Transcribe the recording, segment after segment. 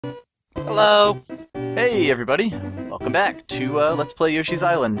Hello. Hey everybody, welcome back to Let's Play Yoshi's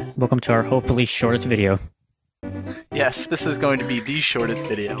Island. Welcome to our hopefully shortest video. Yes, this is going to be the shortest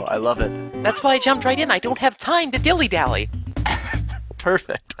video. I love it. That's why I jumped right in. I don't have time to dilly-dally.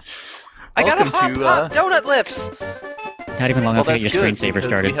 Perfect. I gotta Welcome hop donut lifts. Not even long enough to Well, get that's your good, screensaver because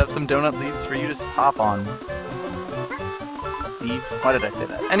started. we have some donut leaves for you to hop on. Leaves? Why did I say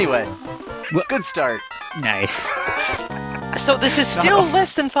that? Anyway, good start. Nice. So this is still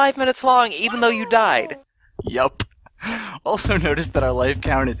less than 5 minutes long, even though you died. Yup. Also notice that our life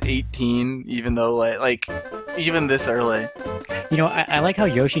count is 18, even though, like even this early. You know, I like how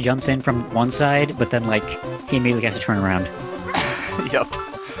Yoshi jumps in from one side, but then, like, he immediately has to turn around. Yup.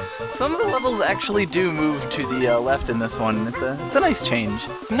 Some of the levels actually do move to the left in this one. It's a nice change.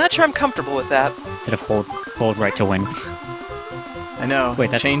 I'm not sure I'm comfortable with that. Instead of hold right to win. I know. Wait,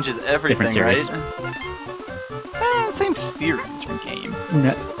 that's changes everything, different series. right? Same series from game.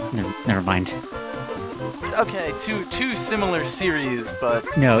 No, never mind. Okay, two similar series, but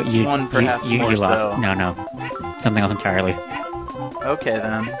No, one perhaps you more lost. so. No, something else entirely. Okay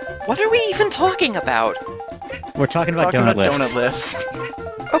then. What are we even talking about? We're talking about Talking donut about lifts. donut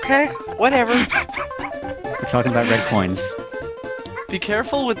lifts. Okay, whatever. We're talking about red coins. Be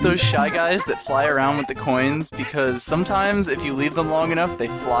careful with those Shy Guys that fly around with the coins, because sometimes if you leave them long enough, they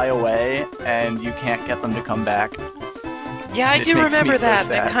fly away, and you can't get them to come back. Yeah, I It do makes me remember so that.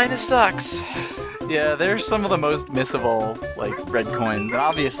 sad. That kind of sucks. Yeah, they're some of the most missable, like, red coins. And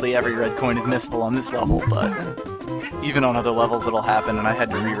obviously every red coin is missable on this level, but even on other levels it'll happen, and I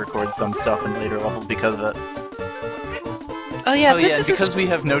had to re-record some stuff in later levels because of it. Oh yeah, Oh this yeah, is because we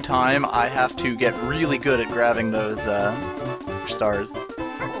have no time, I have to get really good at grabbing those, stars.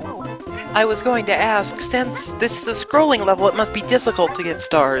 I was going to ask, since this is a scrolling level, it must be difficult to get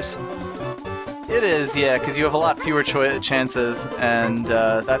stars. It is, yeah, because you have a lot fewer chances, and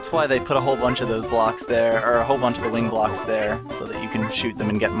that's why they put a whole bunch of those blocks there, or a whole bunch of the wing blocks there, so that you can shoot them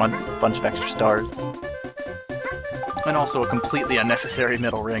and get a bunch of extra stars. And also a completely unnecessary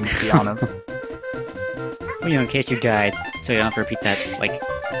middle ring, to be honest. Well, you know, in case you died, so you don't have to repeat that, like,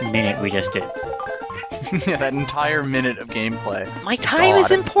 minute we just did. Yeah, that entire minute of gameplay. My time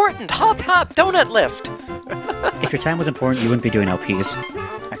is important. Hop, donut lift. If your time was important, you wouldn't be doing LPs.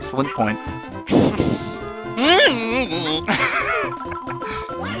 Excellent point.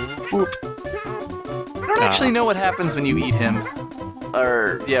 Boop. I don't actually know what happens when you eat him.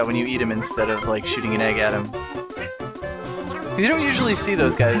 Or, yeah, when you eat him instead of, like, shooting an egg at him. You don't usually see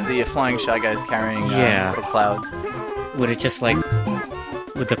those guys, the flying Shy Guys carrying little clouds. Would it just, like,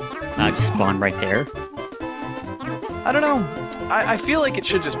 would the cloud just spawn right there? I don't know. I feel like it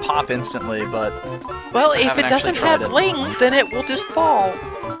should just pop instantly, but... Well, I if haven't it doesn't actually tried have it. wings, then it will just fall.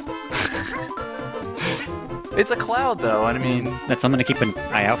 It's a cloud, though, and I mean... That's something to keep an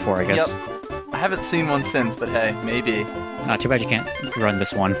eye out for, I guess. Yep. I haven't seen one since, but hey, maybe. Too bad you can't run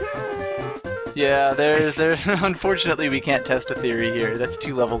this one. Yeah, there's unfortunately we can't test a theory here. That's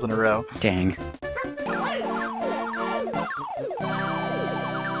 2 levels in a row. Dang.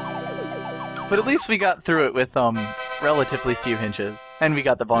 But at least we got through it with relatively few hinges. And we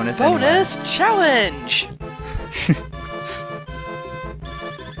got the bonus Bonus challenge!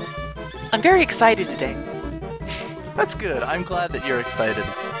 I'm very excited today. That's good. I'm glad that you're excited.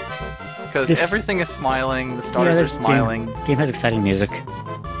 Because everything is smiling, the stars are this smiling. Game has exciting music.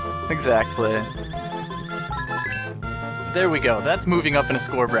 Exactly. There we go. That's moving up in a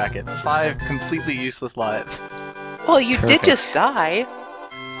score bracket. 5 completely useless lives. Well, you Perfect. did just die.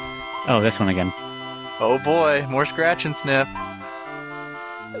 Oh, this one again. Oh boy, more scratch and sniff.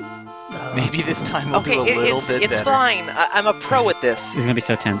 Maybe this time we'll Okay, do a little bit it's better. fine. I'm a pro at this. This is gonna be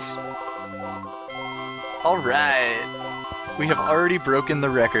so tense. Alright. We have already broken the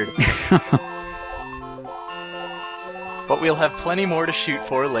record. But we'll have plenty more to shoot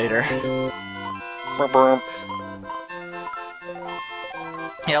for later.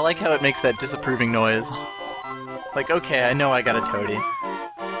 Yeah, I like how it makes that disapproving noise. Like, okay, I know I got a toady.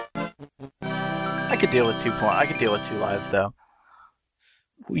 I could deal with 2 lives, though.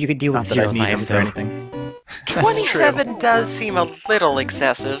 You could deal Not with that 0 I'd need them lives, for though. anything. That's 27 does seem a little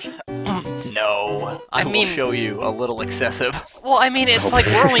excessive. true. No, I will mean- show you a little excessive. Well, I mean, it's like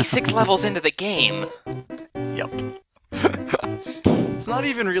we're only 6 levels into the game. Yep. It's not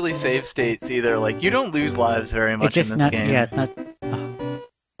even really save states either. Like, you don't lose lives very much It's just in this not. game. Yeah, it's not.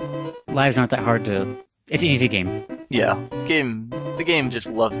 Lives aren't that hard to. It's an easy game. Yeah, the game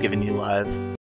just loves giving you lives.